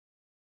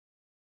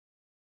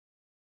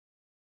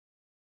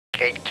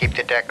Kate, keep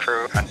the deck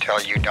crew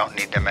until you don't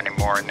need them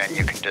anymore, and then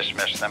you can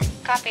dismiss them.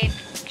 Copied.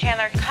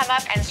 Chandler, come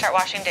up and start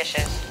washing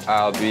dishes.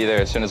 I'll be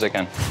there as soon as I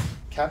can.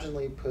 Captain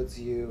Lee puts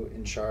you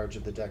in charge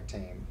of the deck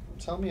team.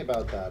 Tell me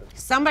about that.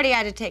 Somebody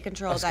had to take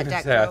control of that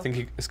deck crew. I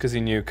think it's because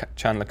he knew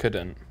Chandler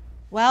couldn't.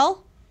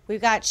 Well,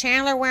 we've got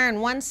Chandler wearing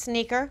one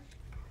sneaker,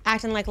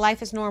 acting like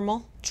life is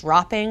normal,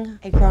 dropping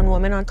a grown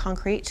woman on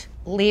concrete,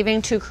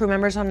 leaving 2 crew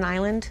members on an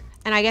island,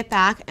 and I get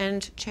back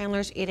and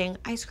Chandler's eating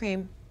ice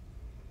cream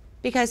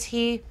because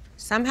he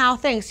somehow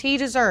thinks he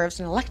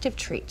deserves an elective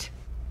treat.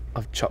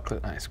 Of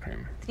chocolate ice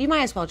cream. You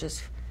might as well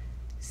just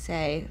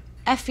say,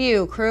 F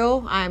you,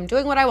 crew, I'm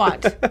doing what I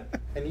want.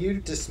 And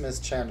you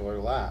dismissed Chandler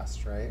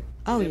last, right?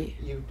 Oh,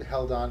 you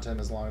held on to him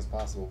as long as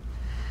possible.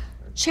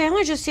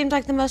 Chandler just seemed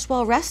like the most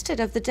well-rested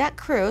of the deck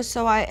crew,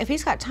 so if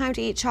he's got time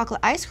to eat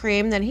chocolate ice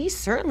cream, then he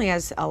certainly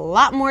has a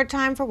lot more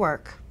time for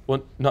work.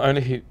 Well, not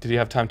only did he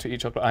have time to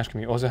eat chocolate ice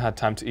cream, he also had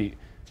time to eat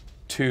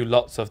 2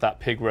 lots of that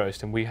pig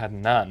roast, and we had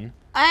none.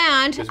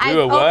 And I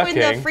opened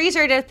the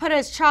freezer to put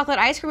his chocolate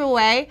ice cream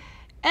away,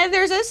 and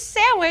there's a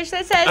sandwich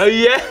that says, oh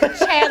yeah,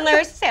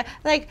 Chandler's sandwich.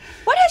 Like,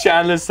 what is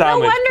Chandler's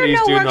sandwich? No wonder Please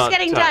no do work's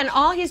getting touch. done.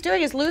 All he's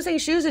doing is losing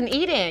shoes and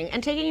eating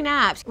and taking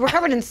naps. We're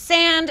covered in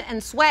sand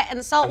and sweat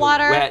and salt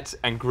water. Wet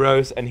and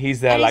gross, and he's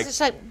there and like, he's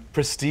just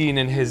pristine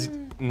in his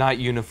night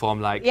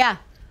uniform. Like, yeah.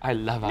 I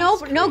love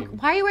ice cream. No.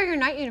 Why are you wearing your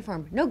night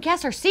uniform? No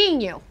guests are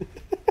seeing you.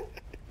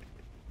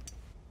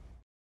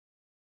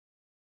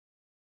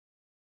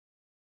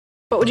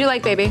 What would you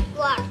like, baby?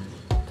 Water.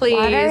 Please.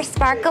 Water,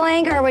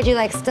 sparkling, or would you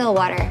like still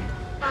water?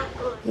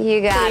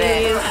 You got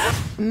it.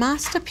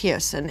 Master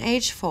Pearson,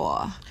 age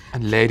 4.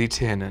 And Lady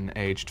Tiernan,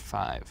 aged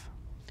 5.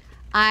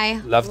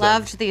 I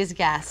loved these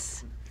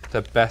guests.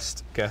 The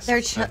best guests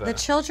ever. The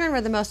children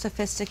were the most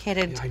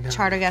sophisticated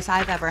charter guests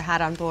I've ever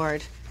had on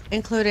board,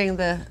 including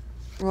the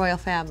royal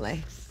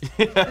family.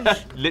 Yeah,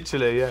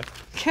 literally, yeah.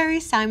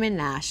 Carrie Simon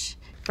Nash.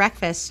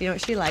 Breakfast, you know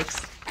what she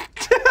likes.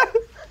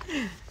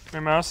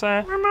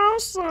 Mimosa?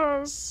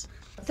 Mimosas.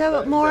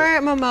 The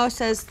more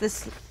mimosas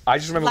this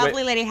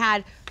lovely lady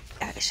had,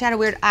 she had a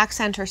weird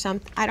accent or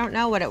something. I don't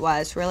know what it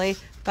was, really.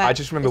 But I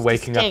just remember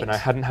waking up and I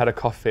hadn't had a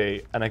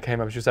coffee, and I came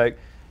up and she was like,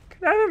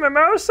 "Can I have a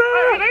mimosa?"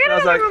 I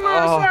was like,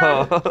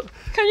 "Oh."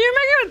 Can you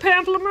make it with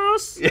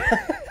pamplemousse? Yeah.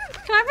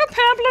 Can I have a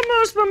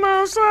pamplemousse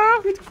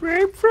mimosa? With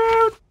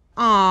grapefruit.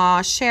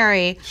 Aw,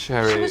 Sherry. She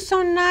was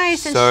so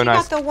nice, and she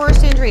got the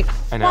worst injury.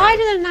 I know. Why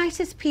do the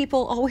nicest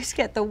people always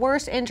get the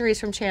worst injuries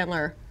from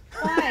Chandler?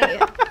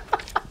 Why?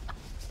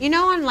 You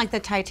know, on like the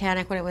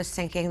Titanic when it was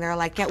sinking, they're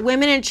like, get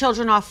women and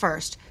children off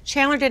first.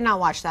 Chandler did not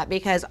watch that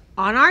because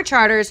on our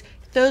charters,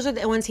 those are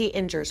the ones he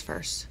injures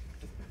first.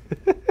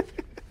 If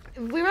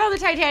we were on the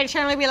Titanic,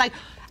 Chandler would be like,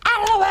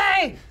 out of the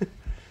way!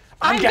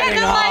 I'm getting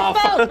a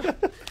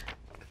lifeboat!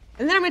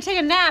 And then I'm gonna take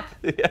a nap.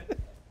 Yeah.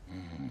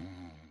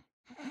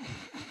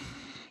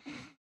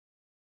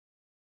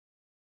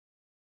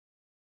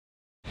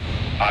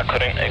 I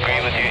couldn't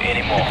agree with you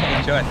anymore.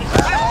 Enjoy.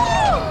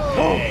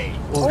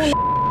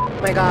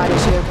 Oh my God,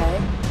 is she okay?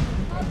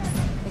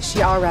 Is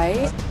she all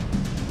right?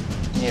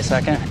 Give me a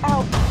second.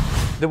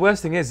 The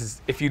worst thing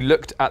is if you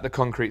looked at the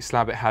concrete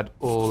slab, it had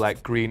all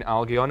like green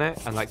algae on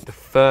it, and like the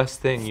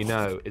first thing you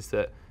know is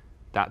that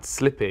that's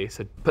slippy,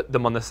 so put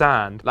them on the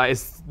sand. Like,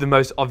 it's the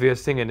most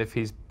obvious thing, and if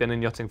he's been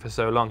in yachting for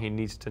so long, he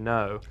needs to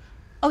know.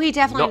 Oh, he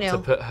definitely knew. Not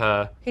to put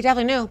her... He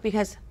definitely knew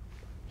because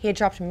he had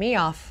dropped me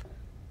off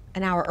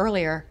an hour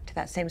earlier to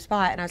that same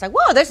spot, and I was like,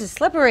 whoa, this is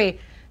slippery.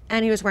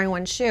 And he was wearing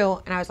one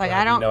shoe, and I was like,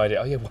 I don't... no idea.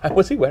 Oh yeah, why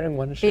was he wearing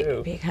one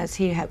shoe? Because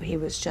he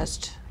was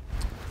just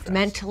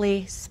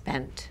mentally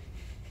spent.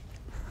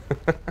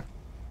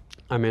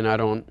 I mean, I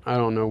don't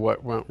know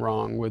what went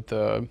wrong with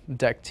the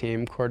deck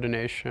team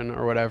coordination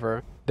or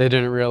whatever. They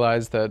didn't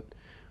realize that,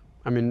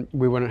 I mean,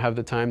 we wouldn't have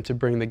the time to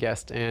bring the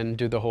guest in,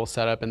 do the whole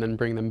setup, and then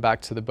bring them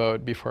back to the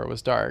boat before it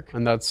was dark.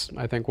 And that's,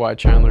 I think, why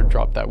Chandler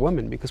dropped that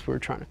woman, because we were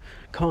trying to,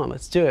 come on,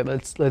 let's do it,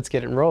 let's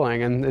get it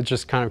rolling, and it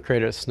just kind of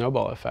created a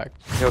snowball effect.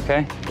 You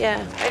okay?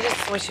 Yeah, I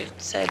just wish you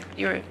said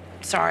you were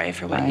sorry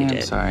for what you did.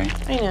 I'm sorry.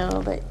 I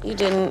know, but you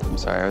didn't. I'm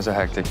sorry, it was a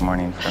hectic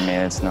morning for me.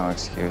 It's no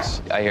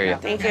excuse. I hear you.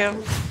 Thank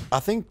you. I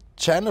think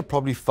Chandler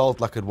probably felt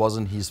like it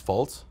wasn't his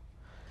fault.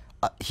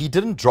 He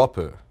didn't drop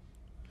her.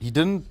 He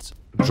didn't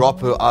drop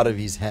her out of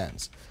his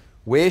hands.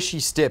 Where she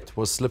stepped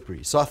was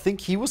slippery. So I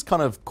think he was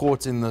kind of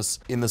caught in this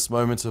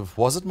moment of,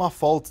 was it my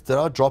fault? Did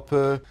I drop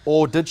her?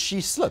 Or did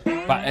she slip?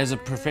 But as a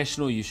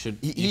professional, you should...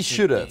 He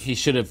should have. He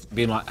should have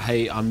been like,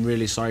 hey, I'm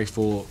really sorry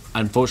for...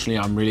 Unfortunately,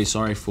 I'm really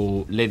sorry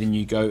for letting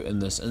you go in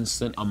this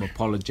instant. I'm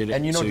apologetic.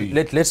 And you know,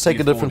 let's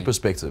take a different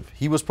perspective.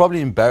 He was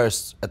probably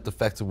embarrassed at the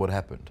fact of what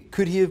happened.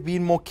 Could he have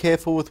been more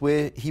careful with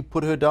where he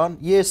put her down?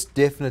 Yes,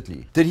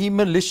 definitely. Did he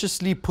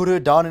maliciously put her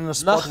down in a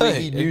spot where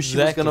he knew she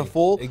was going to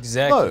fall?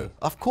 Exactly. No,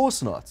 of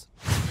course not.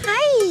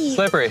 Hi.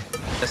 Slippery.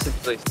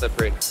 Essentially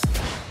slippery.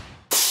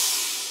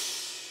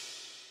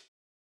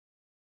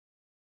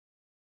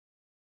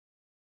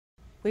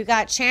 We've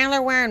got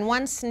Chandler wearing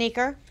one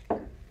sneaker,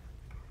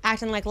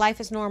 acting like life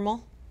is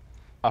normal.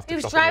 After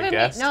he was driving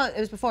me. No, it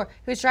was before.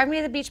 He was driving me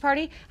to the beach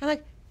party. I'm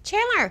like,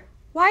 Chandler,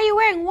 why are you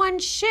wearing one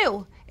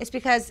shoe? It's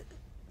because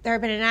there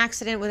had been an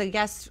accident with a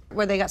guest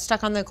where they got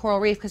stuck on the coral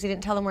reef because he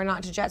didn't tell them where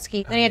not to jet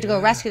ski. Then he had to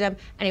go rescue them,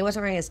 and he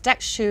wasn't wearing his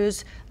deck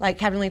shoes like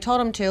Kevin Lee told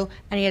him to,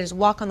 and he had to just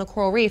walk on the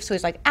coral reef, so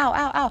he's like, ow,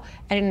 ow, ow.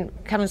 And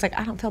Kevin was like,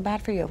 I don't feel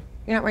bad for you.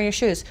 You're not wearing your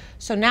shoes.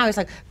 So now he's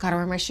like, gotta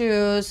wear my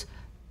shoes.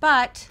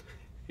 But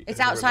it's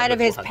outside of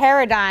his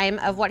paradigm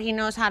of what he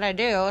knows how to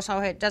do, so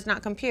it does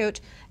not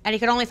compute. And he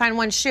could only find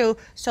one shoe,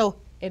 so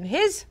in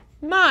his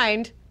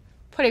mind,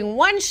 putting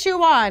one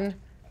shoe on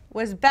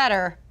was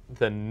better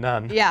than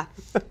none. Yeah.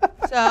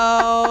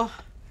 So,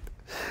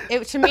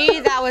 to me,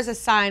 that was a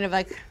sign of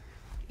like,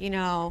 you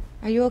know,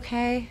 are you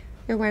okay?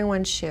 You're wearing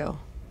one shoe.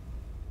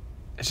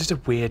 It's just a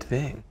weird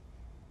thing.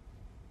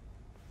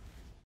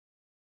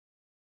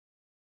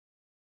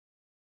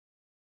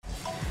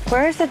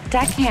 Where's the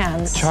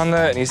deckhands?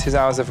 Chandler needs his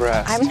hours of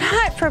rest. I'm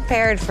not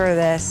prepared for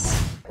this.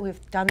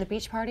 We've done the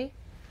beach party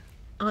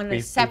on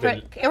a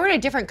separate, we're in a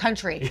different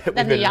country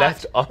than the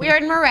yacht. yacht. We are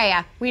in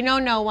Moorea. We know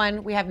no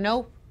one. We have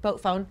no boat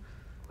phone.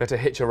 We had to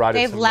hitch a ride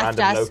with They've some left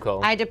random us.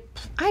 local. I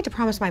had to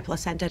promise my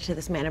placenta to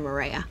this man in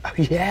Moorea. Oh,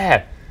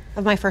 yeah.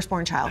 Of my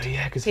firstborn child. Oh,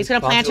 yeah, because he's going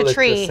to plant a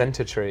tree.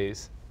 Placenta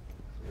trees.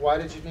 Why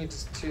did you need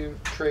to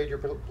trade your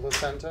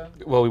placenta?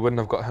 Well, we wouldn't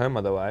have got home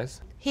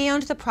otherwise. He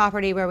owned the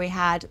property where we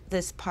had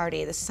this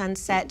party, the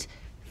sunset,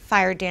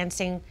 fire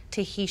dancing,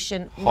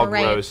 Tahitian Hog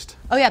Moorea. roast.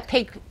 Oh yeah,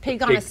 pig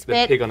on a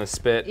spit. The pig on a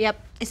spit.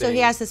 Yep. So he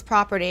has this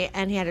property,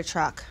 and he had a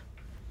truck,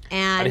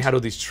 and he had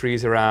all these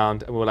trees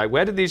around, and we were like,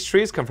 "Where did these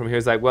trees come from?" He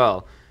was like,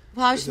 "Well,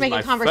 I was just making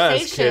my conversation.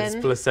 First kid's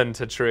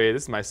placenta tree.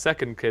 This is my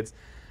second kid's,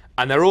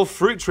 and they're all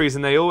fruit trees,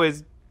 and they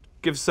always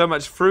give so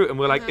much fruit." And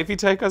we're like, "If you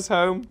take us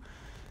home,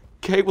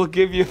 Kate will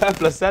give you her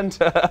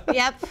placenta."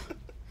 Yep.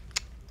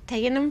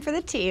 Taking him for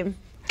the team.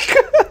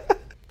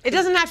 It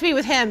doesn't have to be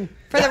with him,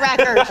 for the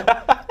record.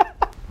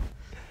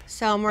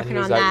 So I'm working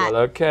on that.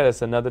 Well, okay,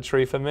 that's another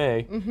tree for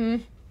me. Mm-hmm.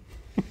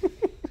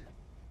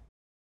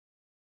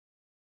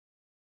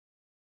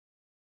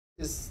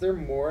 Is there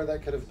more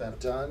that could have been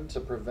done to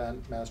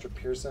prevent Master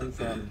Pearson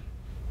from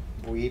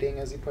bleeding,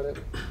 as he put it?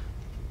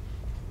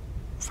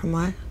 From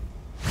what?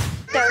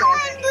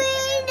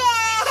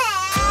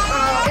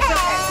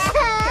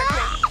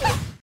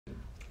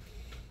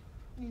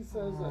 He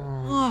says that.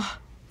 Oh,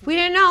 we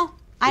didn't know.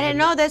 I didn't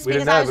know this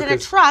because I was in a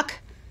truck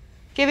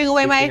giving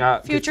away my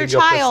future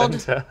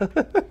child.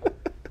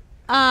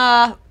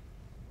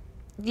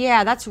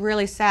 Yeah, that's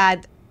really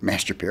sad.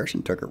 Master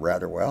Pearson took it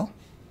rather well.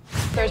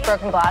 There's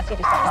broken glass. You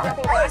just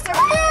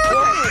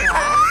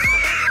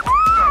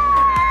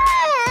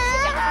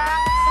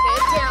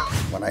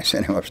When I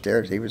sent him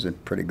upstairs, he was in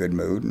pretty good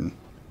mood and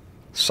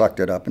sucked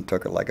it up and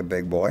took it like a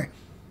big boy.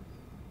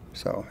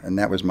 So, and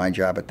that was my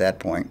job at that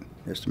point,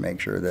 is to make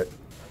sure that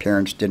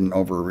parents didn't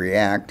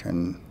overreact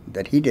and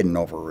that he didn't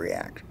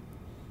overreact,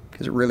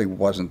 because it really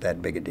wasn't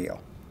that big a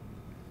deal.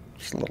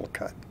 Just a little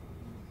cut.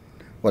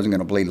 Wasn't going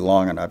to bleed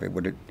long enough. It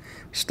would have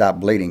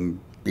stopped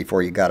bleeding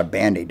before you got a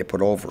Band-Aid to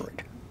put over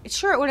it.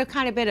 Sure, it would have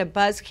kind of been a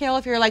buzzkill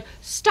if you're like,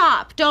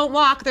 stop, don't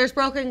walk, there's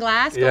broken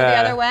glass, go the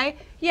other way.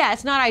 Yeah,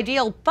 it's not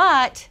ideal,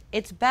 but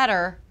it's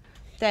better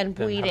than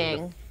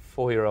bleeding.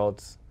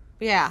 4-year-old's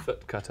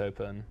foot cut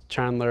open.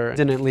 Chandler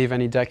didn't leave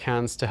any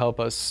deckhands to help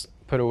us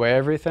put away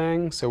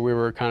everything, so we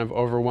were kind of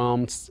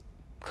overwhelmed,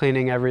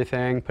 cleaning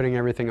everything, putting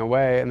everything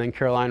away, and then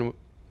Caroline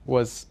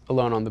was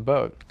alone on the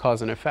boat,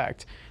 cause and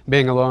effect.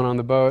 Being alone on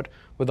the boat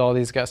with all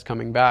these guests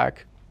coming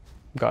back,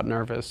 got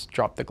nervous,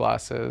 dropped the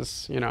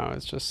glasses, you know,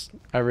 it's just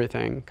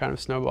everything kind of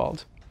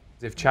snowballed.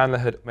 If Chandler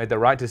had made the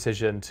right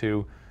decision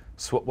to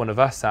swap one of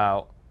us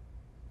out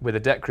with a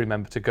deck crew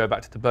member to go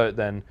back to the boat,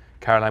 then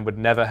Caroline would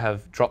never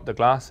have dropped the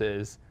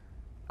glasses,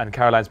 and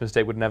Caroline's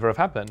mistake would never have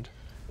happened.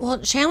 Well,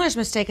 Chandler's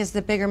mistake is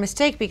the bigger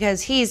mistake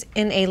because he's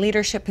in a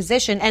leadership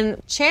position,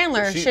 and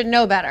Chandler should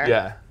know better.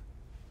 Yeah.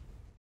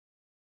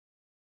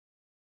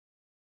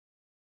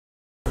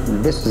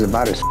 This is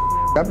about as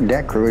up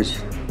deck crew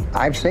as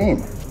I've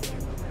seen.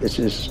 This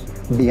is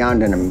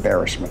beyond an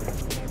embarrassment.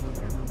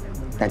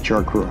 That's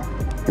your crew,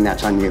 and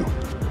that's on you.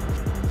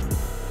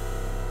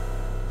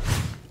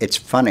 It's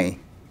funny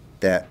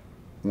that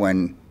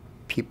when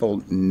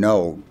people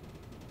know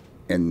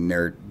in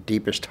their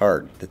deepest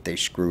heart that they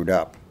screwed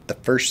up, the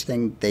first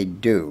thing they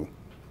do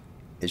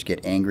is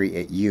get angry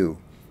at you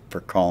for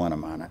calling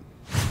them on it.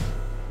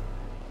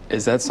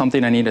 Is that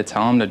something I need to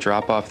tell him to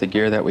drop off the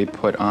gear that we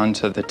put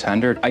onto the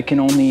tender? I can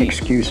only...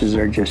 Excuses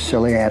are just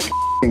silly-ass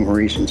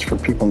reasons for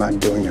people not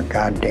doing their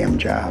goddamn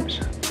jobs.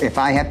 If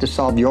I have to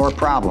solve your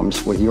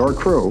problems with your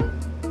crew,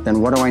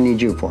 then what do I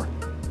need you for?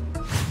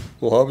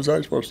 Well, how was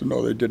I supposed to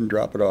know they didn't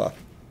drop it off?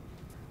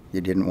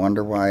 You didn't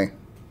wonder why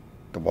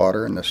the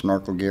water and the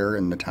snorkel gear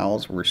and the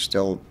towels were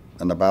still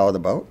in the bow of the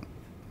boat?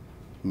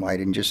 Why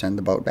didn't you send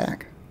the boat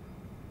back?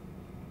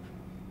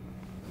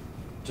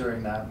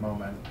 During that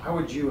moment, how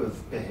would you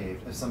have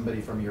behaved if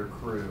somebody from your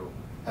crew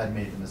had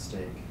made the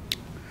mistake?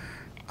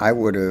 I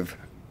would have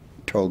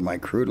told my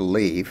crew to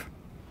leave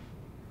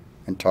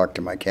and talked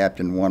to my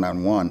captain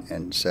one-on-one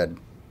and said,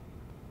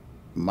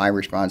 my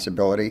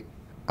responsibility,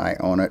 I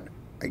own it,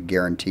 I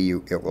guarantee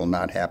you it will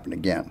not happen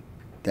again.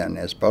 Then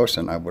as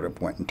bosun, I would have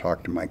went and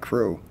talked to my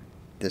crew.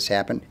 This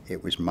happened,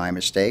 it was my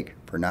mistake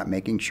for not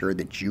making sure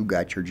that you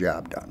got your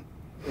job done.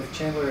 If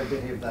Chandler had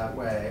behaved that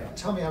way,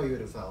 tell me how you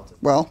would have felt.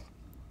 Well,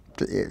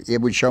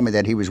 it would show me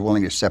that he was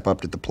willing to step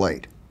up to the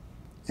plate.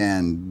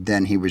 And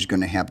then he was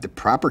going to have the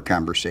proper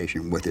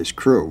conversation with his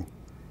crew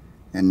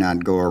and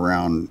not go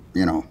around,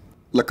 you know,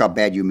 look how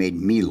bad you made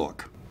me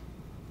look.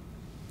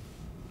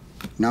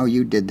 No,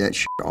 you did that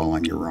shit all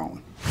on your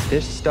own.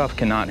 This stuff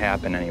cannot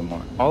happen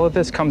anymore. All of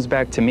this comes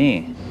back to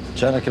me.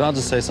 Chandler, can I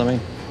just say something?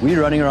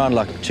 We're running around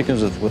like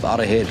chickens without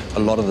a head a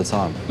lot of the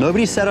time.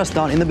 Nobody sat us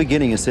down in the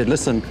beginning and said,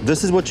 listen,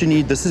 this is what you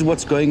need, this is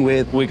what's going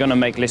where. We're going to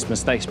make less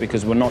mistakes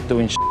because we're not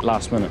doing shit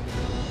last minute.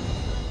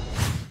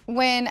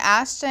 When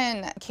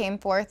Ashton came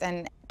forth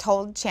and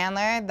told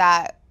Chandler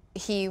that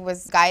he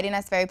was guiding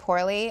us very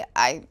poorly,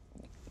 I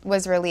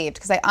was relieved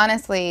because I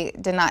honestly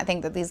did not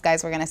think that these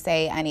guys were going to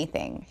say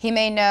anything. He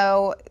may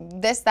know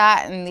this,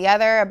 that, and the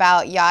other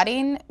about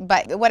yachting,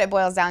 but what it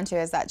boils down to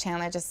is that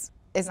Chandler just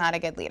is not a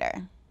good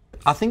leader.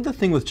 I think the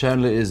thing with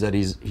Chandler is that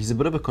he's a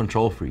bit of a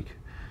control freak.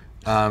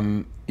 You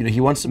know, he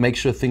wants to make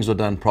sure things are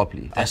done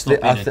properly. That's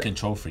not being a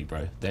control freak,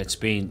 bro. That's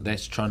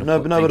trying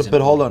to.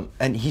 But hold on.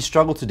 And he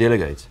struggled to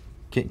delegate.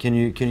 Can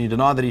you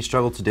deny that he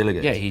struggled to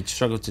delegate? Yeah, he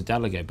struggled to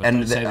delegate, but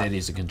don't say that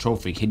he's a control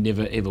freak. He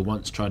never ever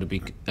once tried to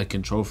be a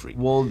control freak.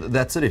 Well,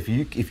 that's it. If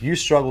you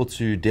struggle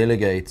to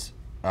delegate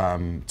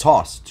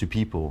tasks to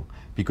people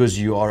because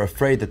you are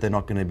afraid that they're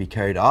not going to be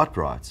carried out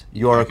right,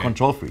 you are a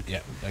control freak.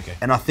 Yeah, okay.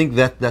 And I think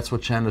that's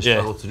what Chandler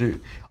struggled to do.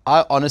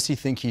 I honestly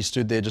think he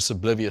stood there just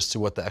oblivious to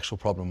what the actual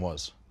problem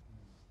was.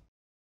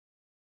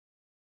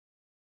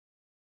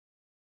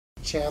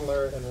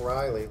 Chandler and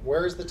Riley,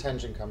 where is the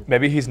tension coming from?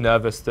 Maybe he's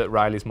nervous that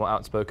Riley's more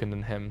outspoken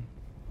than him.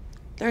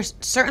 There's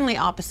certainly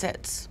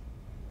opposites.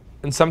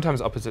 And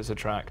sometimes opposites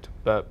attract,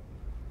 but...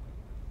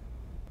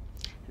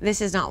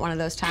 This is not one of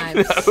those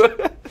times.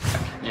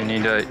 You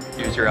need to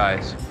use your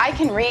eyes. I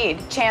can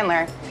read,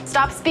 Chandler.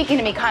 Stop speaking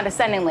to me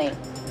condescendingly.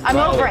 I'm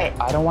over it.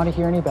 I don't want to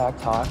hear any back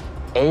talk.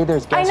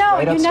 There's guests I know,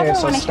 right you upstairs, never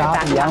so want to hear stop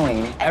back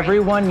yelling. talk.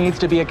 Everyone needs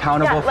to be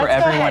accountable for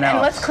everyone else.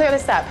 And let's clear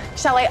this up.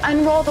 Shall I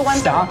unroll the one?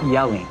 Stop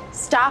yelling.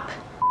 Stop.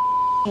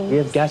 We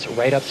have guests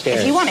right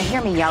upstairs. If you want to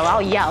hear me yell,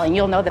 I'll yell, and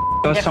you'll know the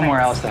Go difference. somewhere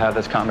else to have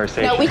this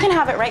conversation. No, we can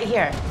have it right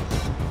here.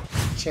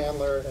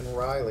 Chandler and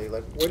Riley,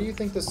 like, what do you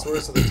think the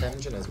source of the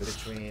tension is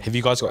between? Have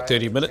you guys got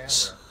 30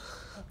 minutes?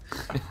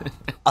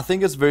 I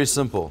think it's very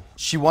simple.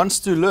 She wants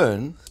to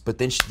learn, but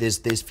then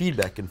there's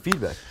feedback and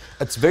feedback.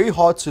 It's very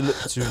hard to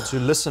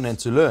listen and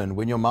to learn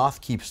when your mouth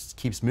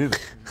keeps moving.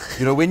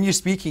 You know, when you're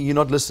speaking, you're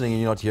not listening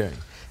and you're not hearing.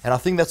 And I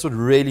think that's what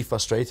really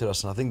frustrated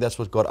us, and I think that's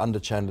what got under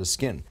Chandler's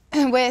skin.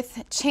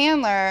 With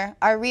Chandler,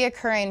 our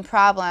reoccurring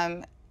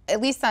problem,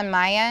 at least on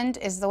my end,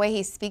 is the way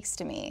he speaks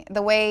to me,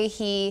 the way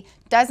he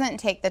doesn't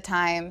take the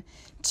time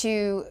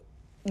to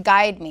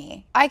guide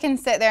me. I can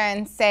sit there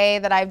and say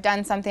that I've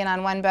done something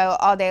on one boat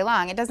all day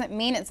long. It doesn't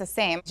mean it's the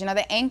same. You know,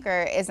 the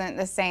anchor isn't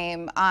the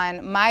same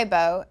on my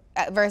boat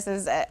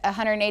versus a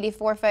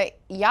 184-foot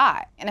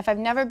yacht. And if I've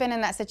never been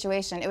in that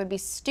situation, it would be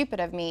stupid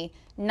of me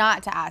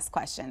not to ask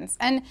questions.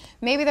 And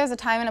maybe there's a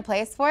time and a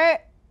place for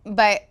it,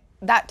 but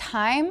that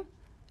time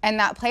and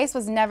that place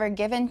was never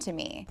given to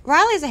me.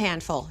 Riley's a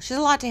handful. She's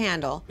a lot to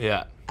handle.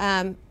 Yeah.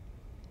 And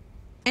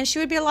she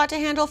would be a lot to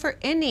handle for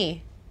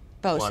any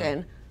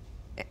bosun.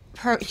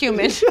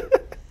 Human.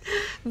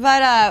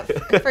 But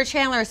for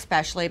Chandler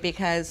especially,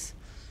 because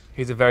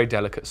he's a very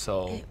delicate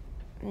soul.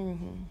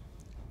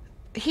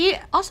 He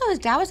also, his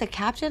dad was a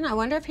captain. I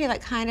wonder if he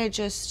like kind of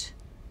just,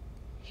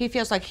 he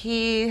feels like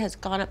he has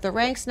gone up the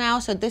ranks now,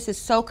 so this is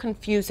so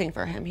confusing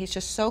for him. He's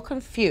just so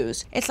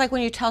confused. It's like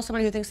when you tell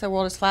somebody who thinks the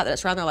world is flat that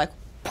it's round, they're like,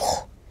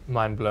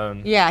 mind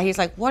blown. Yeah, he's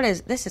like, what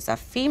is this? Is a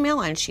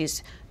female and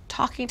she's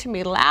talking to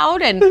me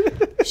loud and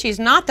she's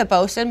not the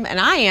bosun and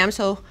I am,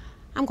 so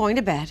I'm going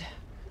to bed.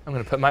 I'm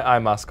going to put my eye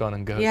mask on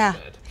and go to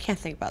bed. I can't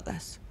think about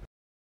this.